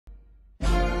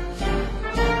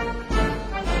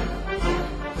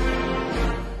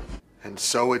And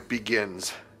so it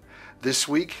begins. This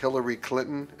week, Hillary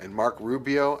Clinton and Marc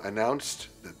Rubio announced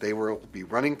that they will be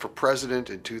running for president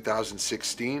in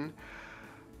 2016.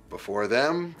 Before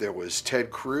them, there was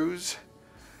Ted Cruz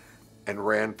and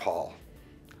Rand Paul.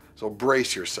 So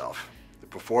brace yourself.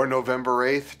 Before November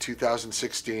 8th,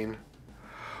 2016,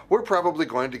 we're probably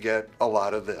going to get a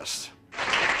lot of this.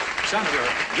 Senator,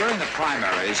 during the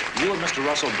primaries, you and Mr.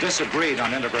 Russell disagreed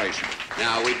on immigration.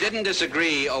 Now, we didn't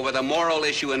disagree over the moral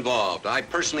issue involved. I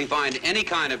personally find any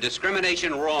kind of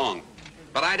discrimination wrong.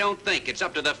 But I don't think it's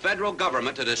up to the federal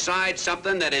government to decide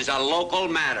something that is a local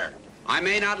matter. I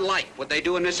may not like what they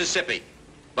do in Mississippi,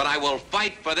 but I will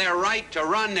fight for their right to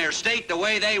run their state the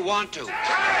way they want to.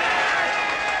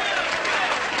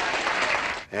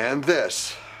 And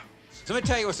this. So let me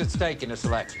tell you what's at stake in this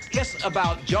election. It's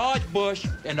about George Bush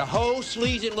and the whole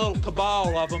sleazy little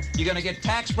cabal of them. You're going to get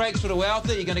tax breaks for the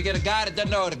wealthy. You're going to get a guy that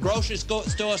doesn't know what a grocery store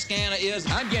scanner is.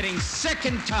 I'm getting sick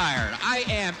and tired. I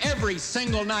am every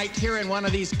single night hearing one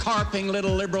of these carping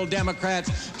little liberal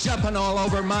Democrats jumping all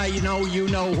over my you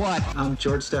know what. I'm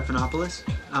George Stephanopoulos.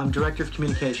 I'm Director of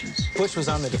Communications. Bush was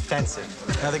on the defensive.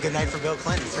 Another good night for Bill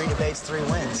Clinton. 3 debates, 3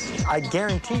 wins. I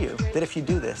guarantee you that if you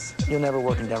do this, you'll never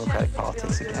work in Democratic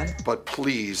politics again. But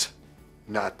please,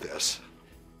 not this.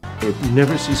 It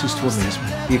never ceases to amaze me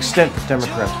the extent that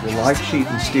Democrats will lie, cheat,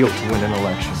 and steal to win an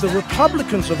election. The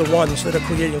Republicans are the ones that are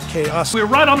creating chaos. We're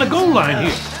right on the goal line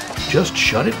here. Just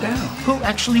shut it down. Who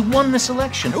actually won this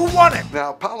election? Who won it?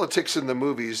 Now, politics in the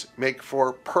movies make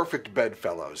for perfect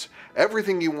bedfellows.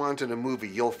 Everything you want in a movie,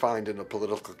 you'll find in a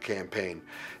political campaign.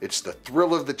 It's the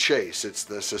thrill of the chase. It's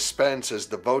the suspense as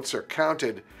the votes are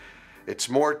counted. It's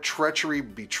more treachery,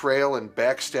 betrayal, and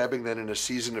backstabbing than in a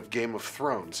season of Game of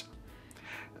Thrones.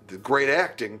 The great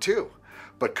acting, too.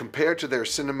 But compared to their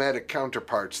cinematic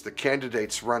counterparts, the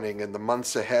candidates running in the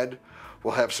months ahead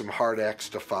will have some hard acts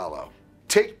to follow.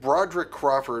 Take Broderick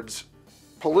Crawford's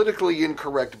politically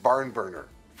incorrect barn burner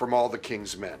from All the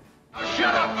King's Men.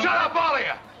 Shut up, all of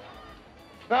you!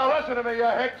 Now listen to me, you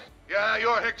hicks. Yeah,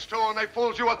 you're hicks too, and they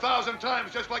fooled you 1,000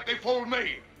 times just like they fooled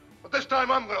me. But this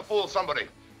time I'm gonna fool somebody.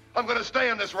 I'm gonna stay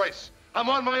in this race. I'm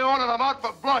on my own and I'm out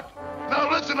for blood. Now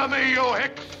listen to me, you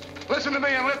hicks. Listen to me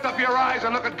and lift up your eyes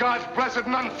and look at God's blessed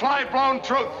and unfly-blown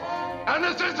truth. And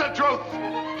this is the truth.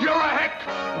 You're a hick.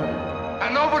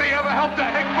 And nobody ever helped a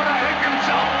hick but a hick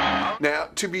himself. Now,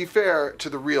 to be fair to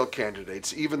the real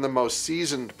candidates, even the most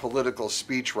seasoned political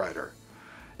speechwriter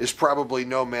is probably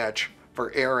no match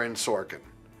for Aaron Sorkin.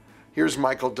 Here's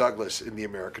Michael Douglas in The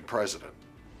American President.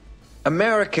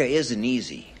 America isn't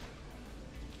easy.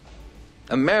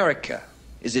 America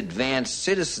is advanced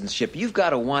citizenship. You've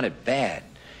got to want it bad,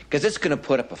 because it's going to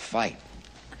put up a fight.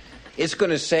 It's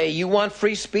going to say, you want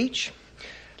free speech?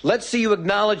 Let's see you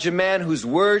acknowledge a man whose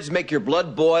words make your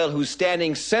blood boil, who's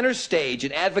standing center stage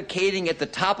and advocating at the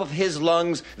top of his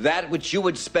lungs that which you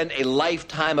would spend a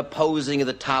lifetime opposing at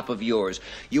the top of yours.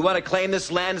 You want to claim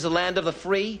this land as the land of the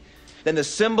free? Then the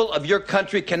symbol of your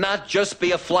country cannot just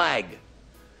be a flag.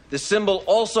 The symbol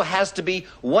also has to be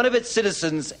one of its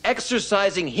citizens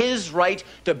exercising his right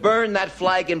to burn that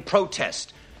flag in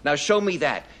protest. Now show me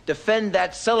that. Defend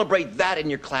that. Celebrate that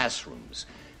in your classrooms.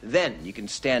 Then you can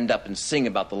stand up and sing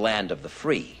about the land of the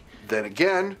free. Then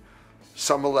again,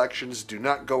 some elections do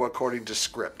not go according to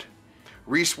script.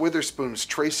 Reese Witherspoon's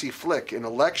Tracy Flick in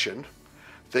Election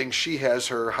thinks she has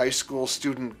her high school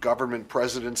student government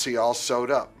presidency all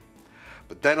sewed up.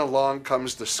 But then along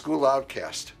comes the school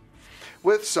outcast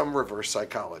with some reverse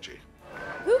psychology.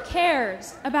 Who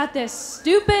cares about this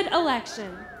stupid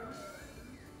election?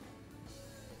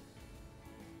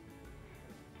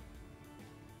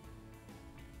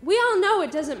 We all know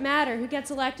it doesn't matter who gets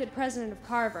elected president of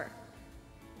Carver.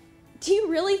 Do you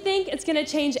really think it's going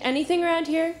to change anything around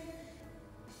here?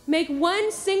 Make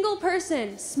one single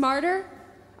person smarter,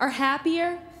 or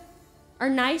happier, or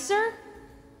nicer?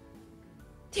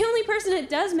 The only person it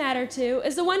does matter to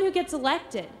is the one who gets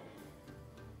elected.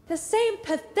 The same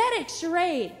pathetic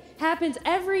charade happens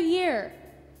every year,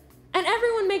 and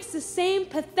everyone makes the same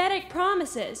pathetic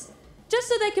promises just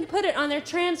so they can put it on their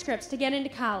transcripts to get into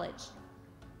college.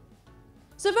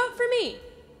 So vote for me,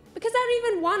 because I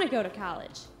don't even want to go to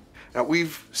college. Now,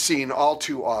 we've seen all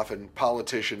too often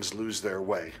politicians lose their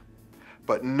way,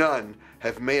 but none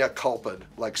have mea culpa'd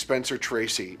like Spencer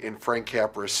Tracy in Frank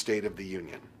Capra's State of the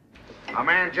Union. A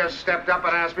man just stepped up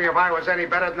and asked me if I was any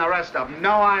better than the rest of them.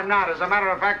 No, I'm not. As a matter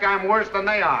of fact, I'm worse than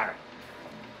they are.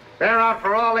 They're out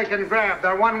for all they can grab.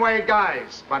 They're one-way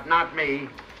guys, but not me.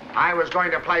 I was going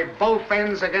to play both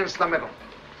ends against the middle.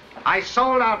 I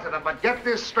sold out to them, but get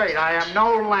this straight. I am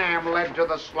no lamb led to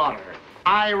the slaughter.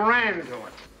 I ran to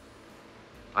it.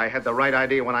 I had the right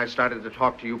idea when I started to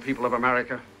talk to you people of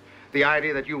America. The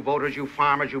idea that you voters, you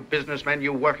farmers, you businessmen,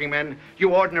 you working men,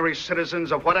 you ordinary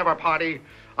citizens of whatever party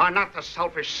are not the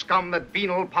selfish scum that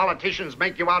venal politicians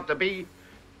make you out to be.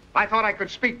 I thought I could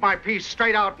speak my piece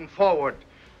straight out and forward.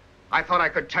 I thought I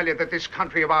could tell you that this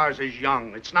country of ours is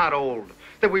young, it's not old,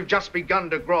 that we've just begun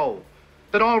to grow,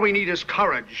 that all we need is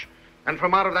courage, and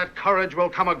from out of that courage will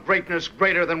come a greatness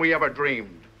greater than we ever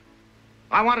dreamed.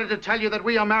 I wanted to tell you that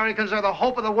we Americans are the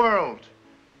hope of the world,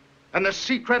 and the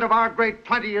secret of our great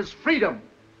plenty is freedom,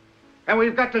 and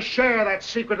we've got to share that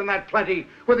secret and that plenty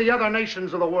with the other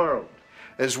nations of the world.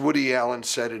 As Woody Allen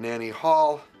said in Annie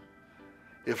Hall,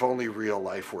 if only real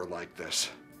life were like this.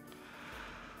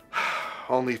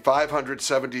 Only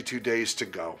 572 days to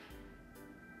go.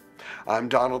 I'm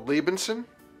Donald Liebenson,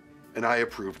 and I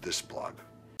approve this blog.